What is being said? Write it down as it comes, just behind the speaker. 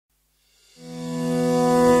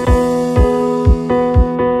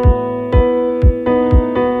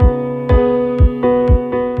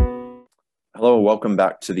welcome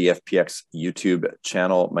back to the FPX YouTube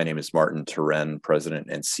channel. My name is Martin Turenne, President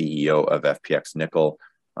and CEO of FPX Nickel.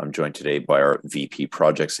 I'm joined today by our VP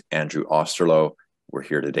Projects, Andrew Osterloh. We're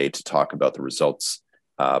here today to talk about the results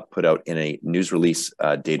put out in a news release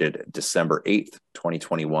dated December 8th,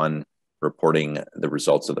 2021, reporting the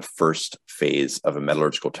results of the first phase of a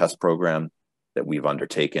metallurgical test program that we've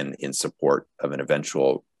undertaken in support of an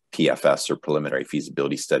eventual PFS, or preliminary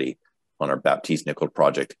feasibility study, on our Baptiste nickel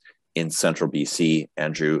project in central BC.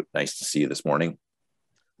 Andrew, nice to see you this morning.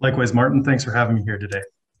 Likewise, Martin. Thanks for having me here today.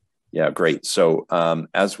 Yeah, great. So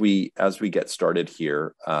as we get started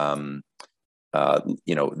here,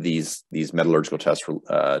 these metallurgical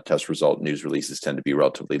test result news releases tend to be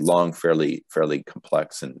relatively long, fairly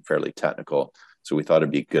complex, and fairly technical. So we thought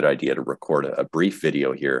it'd be a good idea to record a brief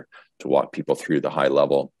video here to walk people through the high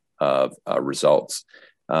level of results.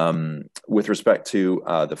 With respect to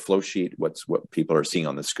the flow sheet, what people are seeing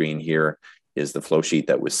on the screen here is the flow sheet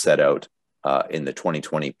that was set out in the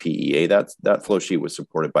 2020 PEA. That flow sheet was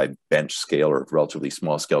supported by bench scale, or relatively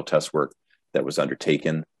small scale test work that was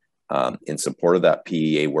undertaken in support of that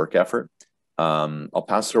PEA work effort. I'll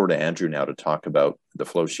pass it over to Andrew now to talk about the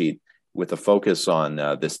flow sheet with a focus on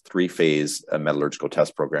this three-phase metallurgical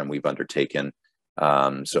test program we've undertaken.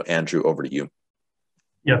 So Andrew, over to you.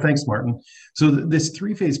 Yeah, thanks, Martin. So this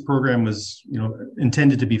three-phase program was,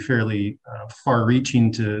 intended to be fairly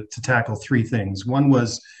far-reaching to tackle three things. One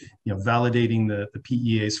was, validating the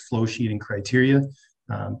PEA's flow sheet and criteria.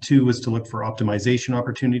 Two was to look for optimization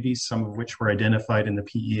opportunities, some of which were identified in the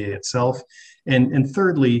PEA itself. And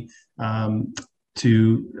thirdly,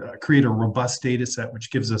 to create a robust data set,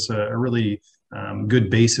 which gives us a really good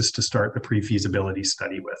basis to start the pre-feasibility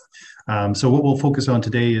study with. So what we'll focus on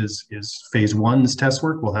today is phase one's test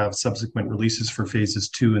work. We'll have subsequent releases for phases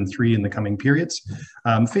 2 and 3 in the coming periods.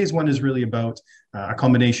 Phase 1 is really about a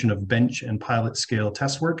combination of bench and pilot scale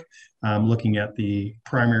test work, looking at the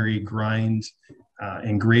primary grind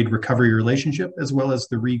and grade recovery relationship, as well as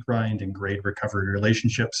the regrind and grade recovery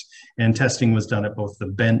relationships. And testing was done at both the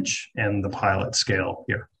bench and the pilot scale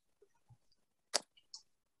here.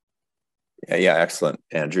 Yeah, excellent,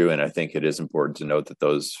 Andrew. And I think it is important to note that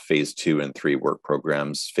those phase 2 and 3 work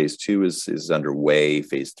programs, phase 2 is underway,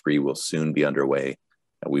 phase 3 will soon be underway,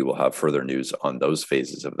 and we will have further news on those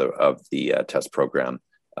phases of the test program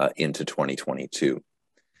into 2022.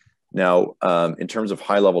 Now, in terms of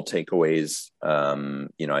high-level takeaways,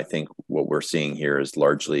 I think what we're seeing here is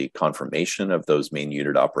largely confirmation of those main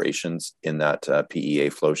unit operations in that PEA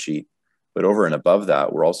flow sheet. But over and above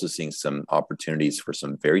that, we're also seeing some opportunities for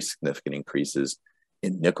some very significant increases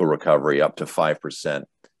in nickel recovery, up to 5%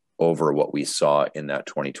 over what we saw in that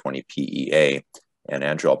 2020 PEA. And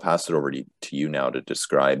Andrew, I'll pass it over to you now to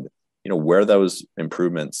describe, where those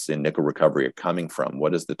improvements in nickel recovery are coming from.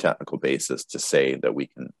 What is the technical basis to say that we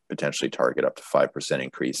can potentially target up to 5%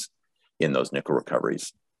 increase in those nickel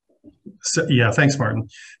recoveries? So, yeah, thanks, Martin.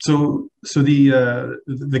 So the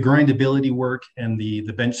grindability work and the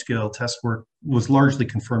bench scale test work was largely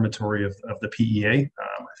confirmatory of the PEA,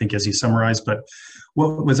 I think, as you summarized. But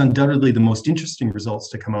what was undoubtedly the most interesting results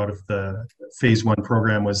to come out of the phase 1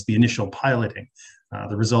 program was the initial piloting,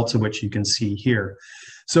 the results of which you can see here.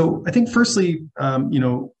 So I think, firstly,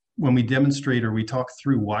 when we demonstrate or we talk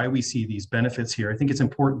through why we see these benefits here, I think it's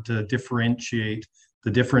important to differentiate the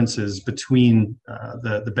differences between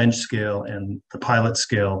the bench scale and the pilot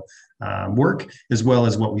scale work, as well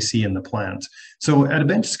as what we see in the plant. So at a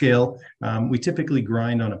bench scale, we typically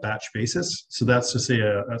grind on a batch basis. So that's to say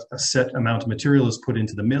a set amount of material is put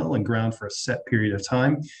into the mill and ground for a set period of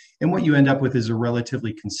time. And what you end up with is a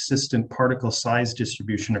relatively consistent particle size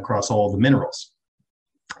distribution across all the minerals.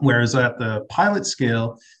 Whereas at the pilot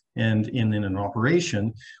scale and in an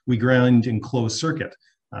operation, we grind in closed circuit.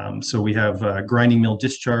 So we have grinding mill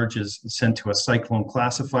discharge is sent to a cyclone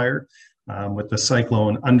classifier with the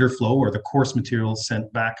cyclone underflow, or the coarse material,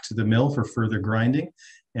 sent back to the mill for further grinding,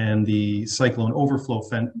 and the cyclone overflow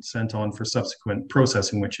sent on for subsequent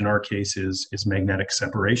processing, which in our case is magnetic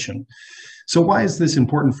separation. So why is this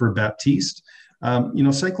important for Baptiste?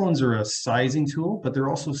 Cyclones are a sizing tool, but they're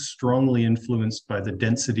also strongly influenced by the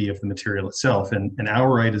density of the material itself. And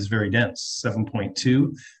hourite is very dense,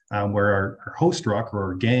 7.2, where our host rock, or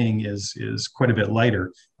our gangue, is quite a bit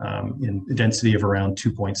lighter in density of around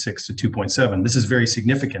 2.6 to 2.7. This is very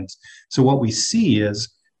significant. So what we see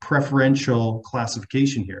is preferential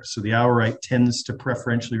classification here. So the hourite tends to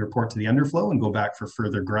preferentially report to the underflow and go back for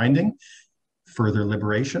further grinding, further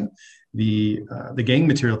liberation. The gangue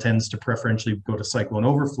material tends to preferentially go to cyclone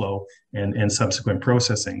overflow and subsequent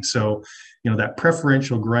processing. So, that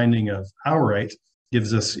preferential grinding of hourite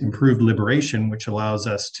gives us improved liberation, which allows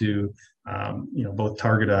us to both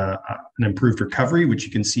target an improved recovery, which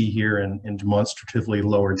you can see here in demonstratively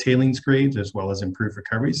lower tailings grades, as well as improved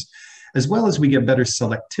recoveries, as well as we get better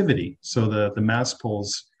selectivity. So the mass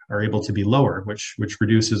pulls are able to be lower, which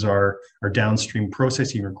reduces our downstream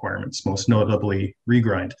processing requirements, most notably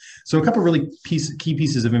regrind. So a couple of really key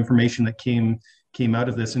pieces of information that came out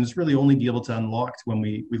of this, and it's really only be able to unlock when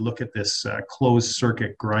we look at this closed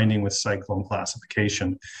circuit grinding with cyclone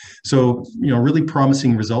classification. So, really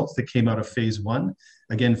promising results that came out of phase 1.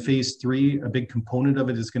 Again, phase 3, a big component of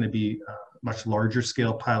it is going to be much larger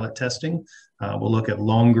scale pilot testing. We'll look at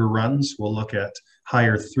longer runs, we'll look at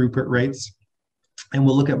higher throughput rates, and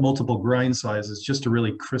we'll look at multiple grind sizes just to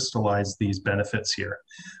really crystallize these benefits here.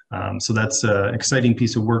 So that's an exciting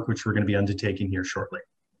piece of work which we're going to be undertaking here shortly.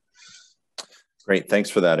 Great, thanks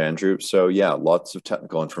for that, Andrew. So yeah, lots of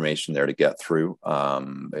technical information there to get through.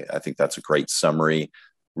 I think that's a great summary.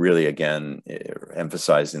 Really, again,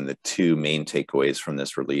 emphasizing the two main takeaways from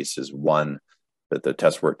this release is one, that the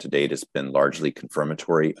test work to date has been largely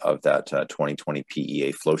confirmatory of that 2020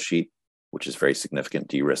 PEA flow sheet, which is a very significant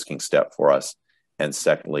de-risking step for us. And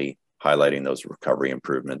secondly, highlighting those recovery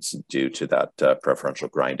improvements due to that preferential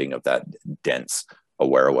grinding of that dense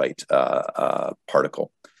awarenite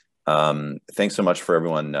particle. Thanks so much for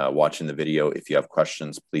everyone watching the video. If you have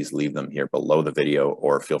questions, please leave them here below the video,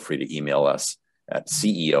 or feel free to email us at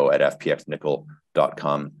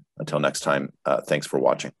ceo@fpxnickel.com. Until next time, thanks for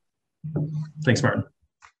watching. Thanks, Martin.